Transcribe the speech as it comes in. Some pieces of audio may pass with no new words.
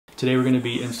Today we're going to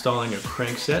be installing a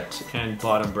crankset and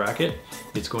bottom bracket.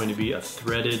 It's going to be a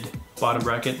threaded bottom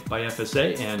bracket by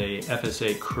FSA and a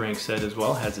FSA crankset as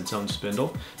well, has its own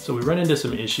spindle. So we run into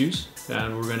some issues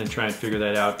and we're going to try and figure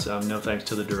that out, no thanks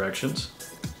to the directions.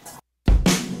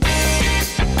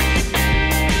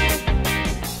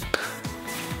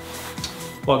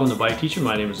 Welcome to Bike Teacher.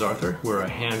 My name is Arthur. We're a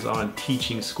hands-on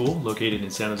teaching school located in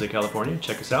San Jose, California.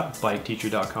 Check us out,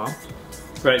 biketeacher.com.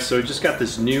 Right, so we just got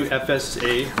this new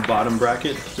FSA bottom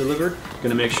bracket delivered.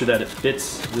 Gonna make sure that it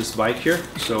fits this bike here.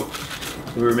 So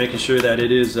we were making sure that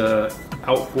it is a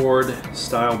outboard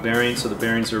style bearing, so the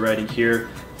bearings are right in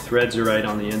here. Threads are right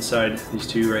on the inside, these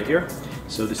two right here.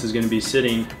 So this is gonna be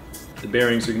sitting, the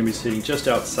bearings are gonna be sitting just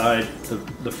outside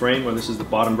the frame, or this is the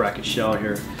bottom bracket shell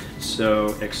here.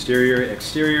 So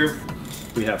exterior,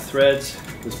 we have threads.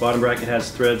 This bottom bracket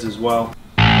has threads as well.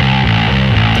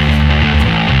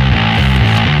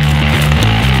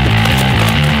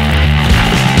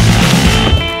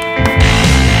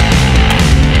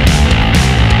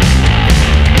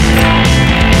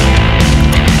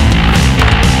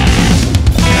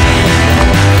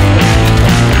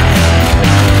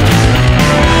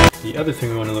 The other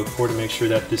thing we want to look for to make sure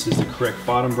that this is the correct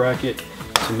bottom bracket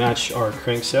to match our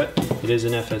crankset. It is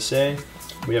an FSA.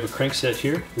 We have a crankset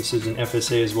here. This is an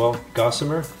FSA as well,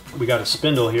 gossamer. We got a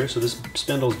spindle here, so this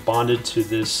spindle is bonded to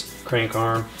this crank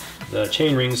arm. The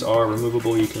chain rings are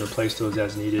removable. You can replace those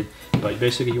as needed. But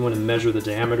basically you want to measure the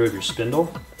diameter of your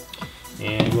spindle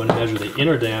and you want to measure the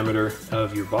inner diameter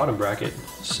of your bottom bracket.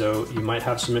 So you might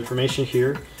have some information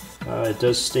here. It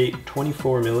does state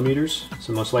 24 millimeters,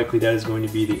 so most likely that is going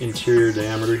to be the interior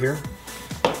diameter here.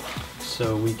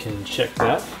 So we can check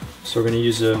that. So we're going to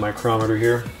use a micrometer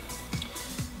here.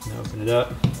 Open it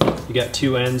up. You got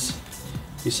two ends.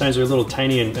 These signs are a little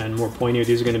tiny and more pointy.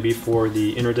 These are going to be for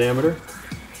the inner diameter.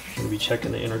 I'm going to be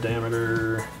checking the inner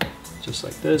diameter just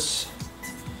like this.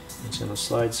 It's going to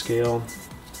slide scale.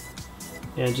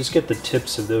 And just get the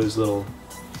tips of those little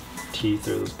teeth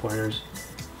or those pointers.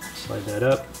 Slide that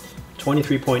up.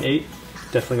 23.8,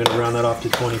 definitely going to round that off to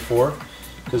 24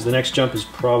 because the next jump is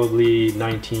probably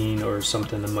 19 or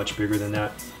something much bigger than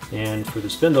that. And for the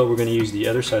spindle, we're going to use the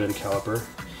other side of the caliper.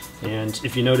 And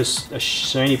if you notice a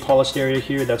shiny polished area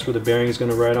here, that's where the bearing is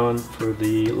going to ride on for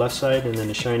the left side, and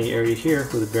then a shiny area here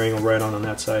where the bearing will ride on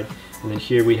that side. And then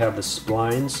here we have the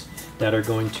splines that are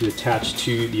going to attach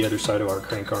to the other side of our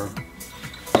crank arm.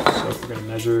 So we're going to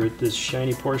measure this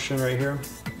shiny portion right here.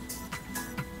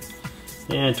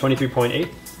 And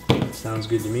 23.8, sounds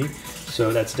good to me.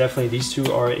 So that's definitely, these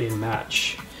two are a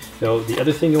match. Though the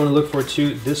other thing you want to look for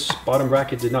too, this bottom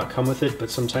bracket did not come with it, but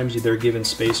sometimes they're given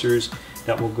spacers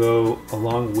that will go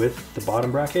along with the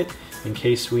bottom bracket in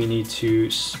case we need to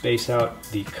space out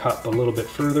the cup a little bit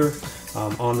further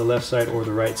on the left side or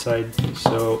the right side.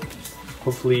 So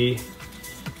hopefully,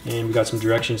 and we got some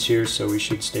directions here, so we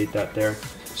should state that there.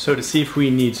 So to see if we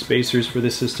need spacers for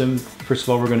this system, first of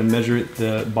all, we're going to measure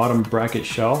the bottom bracket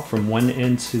shell from one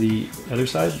end to the other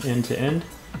side, end to end,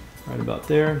 right about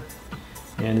there.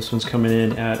 And this one's coming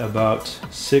in at about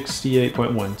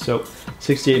 68.1. So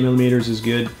 68 millimeters is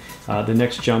good. The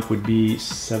next jump would be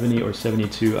 70 or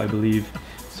 72, I believe.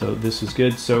 So this is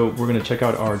good. So we're going to check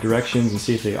out our directions and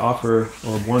see if they offer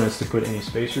or want us to put any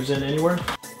spacers in anywhere.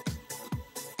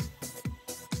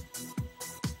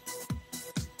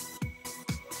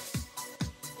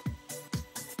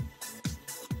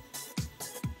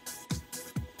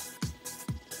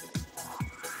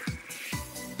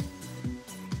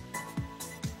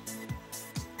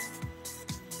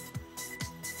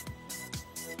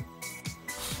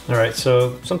 Alright,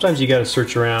 so sometimes you got to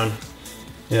search around.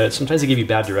 Sometimes they give you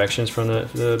bad directions from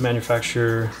the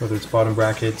manufacturer, whether it's bottom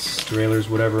brackets, derailleurs,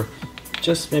 whatever.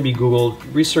 Just maybe Google,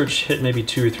 research, hit maybe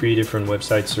 2 or 3 different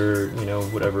websites or,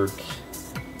 whatever,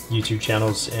 YouTube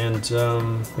channels, and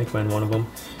make mine one of them.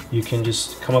 You can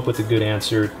just come up with a good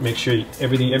answer, make sure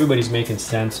everybody's making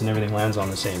sense and everything lands on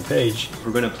the same page.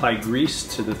 We're going to apply grease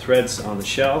to the threads on the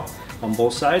shell on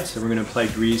both sides, and we're going to apply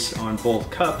grease on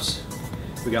both cups.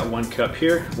 We got one cup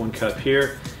here, one cup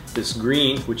here. This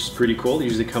green, which is pretty cool, they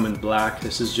usually come in black.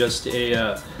 This is just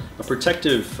a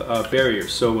protective barrier.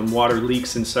 So when water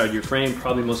leaks inside your frame,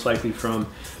 probably most likely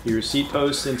from your seat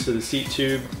post into the seat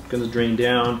tube, gonna drain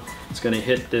down. It's gonna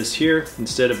hit this here.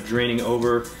 Instead of draining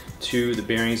over to the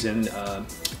bearings and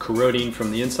corroding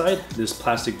from the inside, this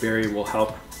plastic barrier will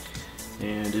help.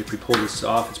 And if we pull this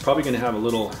off, it's probably gonna have a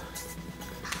little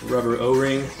rubber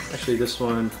O-ring. Actually this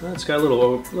one, it's got a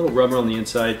little rubber on the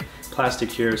inside,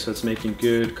 plastic here, so it's making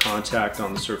good contact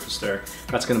on the surface there.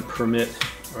 That's going to permit,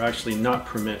 or actually not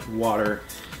permit, water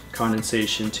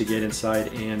condensation to get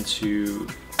inside and to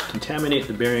contaminate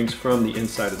the bearings from the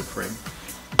inside of the frame.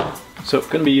 So I'm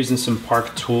going to be using some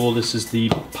Park tool. This is the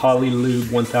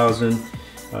Polylube 1000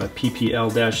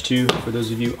 PPL-2 for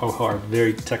those of you who are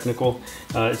very technical.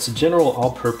 It's a general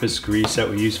all-purpose grease that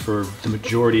we use for the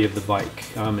majority of the bike.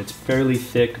 It's fairly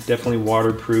thick, definitely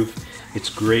waterproof. It's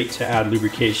great to add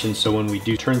lubrication, so when we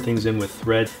do turn things in with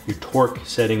thread, your torque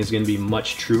setting is going to be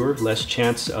much truer, less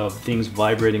chance of things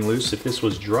vibrating loose. If this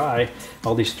was dry,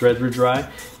 all these threads were dry,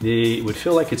 they would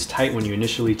feel like it's tight when you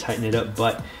initially tighten it up,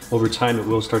 but over time it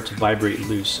will start to vibrate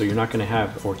loose, so you're not going to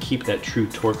have or keep that true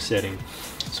torque setting.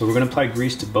 So we're going to apply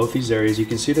grease to both these areas. You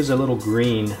can see there's a little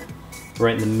green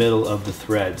right in the middle of the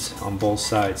threads on both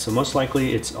sides. So most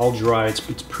likely it's all dry, it's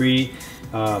pre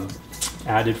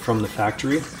added from the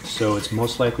factory, so it's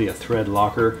most likely a thread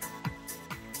locker.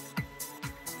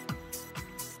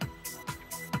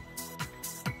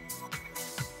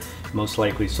 Most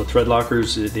likely. So thread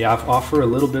lockers, they offer a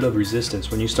little bit of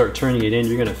resistance. When you start turning it in,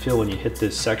 you're going to feel when you hit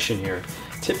this section here.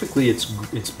 Typically it's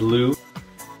blue.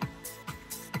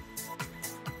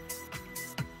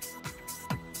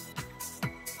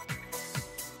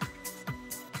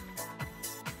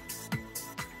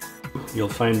 You'll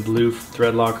find blue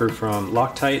thread locker from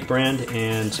Loctite brand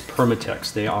and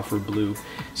Permatex. They offer blue.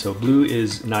 So blue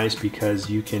is nice because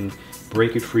you can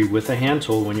break it free with a hand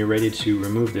tool when you're ready to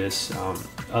remove this.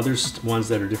 Other ones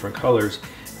that are different colors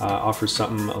offer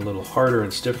something a little harder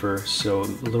and stiffer, so a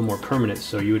little more permanent.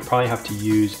 So you would probably have to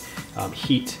use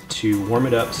heat to warm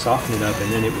it up, soften it up,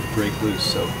 and then it would break loose.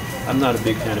 So I'm not a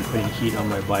big fan of putting heat on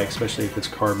my bike, especially if it's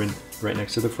carbon right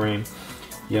next to the frame.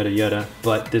 Yada yada,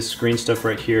 but this green stuff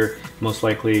right here most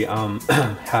likely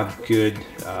have good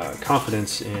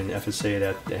confidence in FSA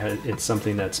that it's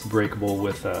something that's breakable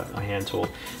with a hand tool.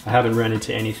 I haven't run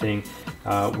into anything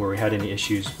where we had any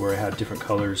issues where I had different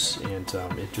colors and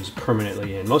it just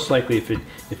permanently in. Most likely if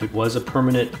it was a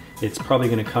permanent, it's probably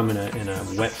going to come in a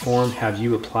wet form, have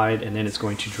you applied, and then it's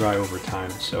going to dry over time.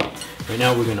 So right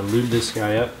now we're going to lube this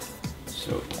guy up.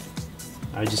 So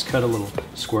I just cut a little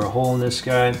square hole in this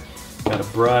guy. Got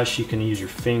a brush, you can use your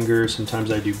finger,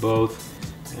 sometimes I do both.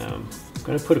 I'm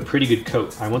going to put a pretty good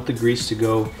coat. I want the grease to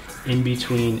go in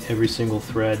between every single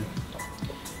thread.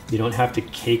 You don't have to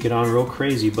cake it on real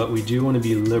crazy, but we do want to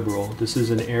be liberal. This is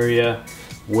an area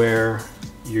where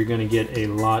you're going to get a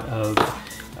lot of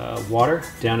water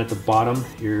down at the bottom.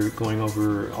 You're going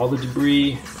over all the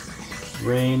debris,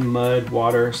 rain, mud,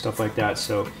 water, stuff like that.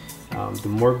 So the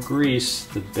more grease,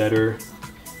 the better.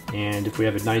 And if we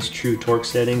have a nice true torque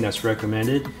setting, that's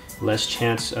recommended. Less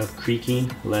chance of creaking,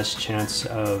 less chance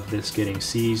of this getting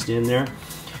seized in there.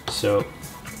 So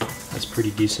that's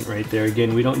pretty decent right there.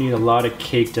 Again, we don't need a lot of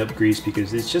caked up grease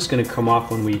because it's just going to come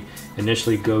off when we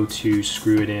initially go to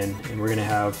screw it in, and we're going to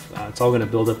have, it's all going to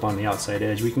build up on the outside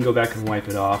edge. We can go back and wipe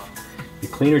it off. The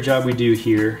cleaner job we do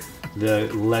here, the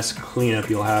less cleanup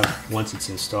you'll have once it's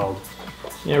installed.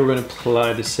 Yeah, we're going to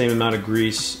apply the same amount of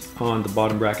grease on the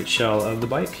bottom bracket shell of the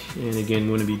bike, and again,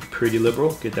 want to be pretty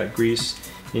liberal. Get that grease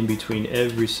in between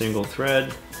every single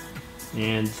thread.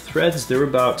 And threads, they're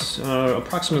about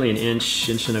approximately an inch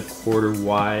and a quarter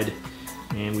wide,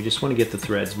 and we just want to get the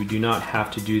threads. We do not have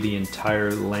to do the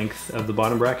entire length of the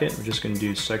bottom bracket. We're just going to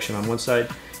do section on one side,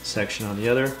 section on the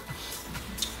other.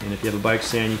 And if you have a bike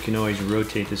stand, you can always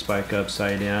rotate this bike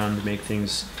upside down to make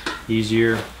things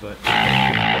easier. But